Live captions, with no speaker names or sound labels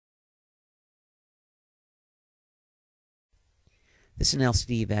This is an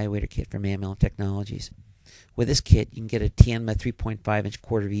LCD Evaluator Kit from Amulet Technologies. With this kit, you can get a Tianma 3.5-inch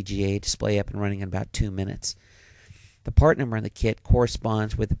quarter VGA display up and running in about 2 minutes. The part number on the kit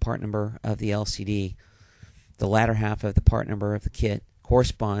corresponds with the part number of the LCD. The latter half of the part number of the kit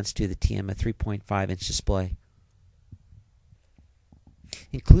corresponds to the Tianma 3.5-inch display.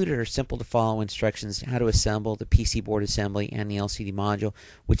 Included are simple-to-follow instructions how to assemble the PC board assembly and the LCD module,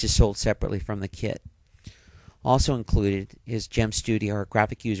 which is sold separately from the kit. Also included is Gem Studio, our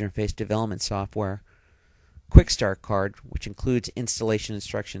graphic user interface development software, Quick Start card, which includes installation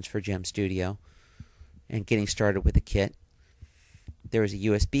instructions for Gem Studio and getting started with the kit. There is a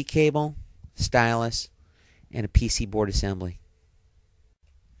USB cable, stylus, and a PC board assembly.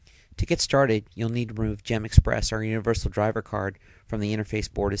 To get started, you'll need to remove Gem Express, our universal driver card, from the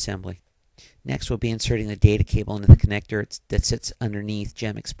interface board assembly. Next, we'll be inserting the data cable into the connector that sits underneath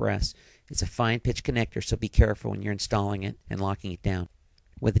Gem Express. It's a fine pitch connector, so be careful when you're installing it and locking it down.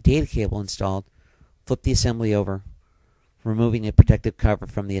 With the data cable installed, flip the assembly over, removing the protective cover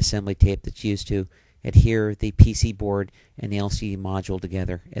from the assembly tape that's used to adhere the PC board and the LCD module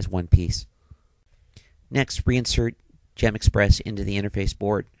together as one piece. Next, reinsert Gem Express into the interface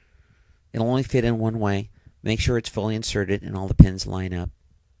board. It'll only fit in one way. Make sure it's fully inserted and all the pins line up.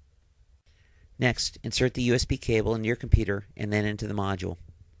 Next, insert the USB cable into your computer and then into the module.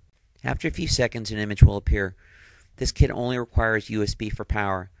 After a few seconds, an image will appear. This kit only requires USB for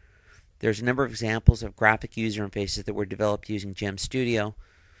power. There's a number of examples of graphic user interfaces that were developed using Gem Studio,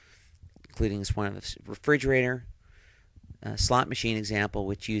 including this one of the refrigerator, a slot machine example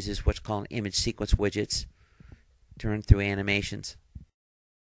which uses what's called image sequence widgets to run through animations.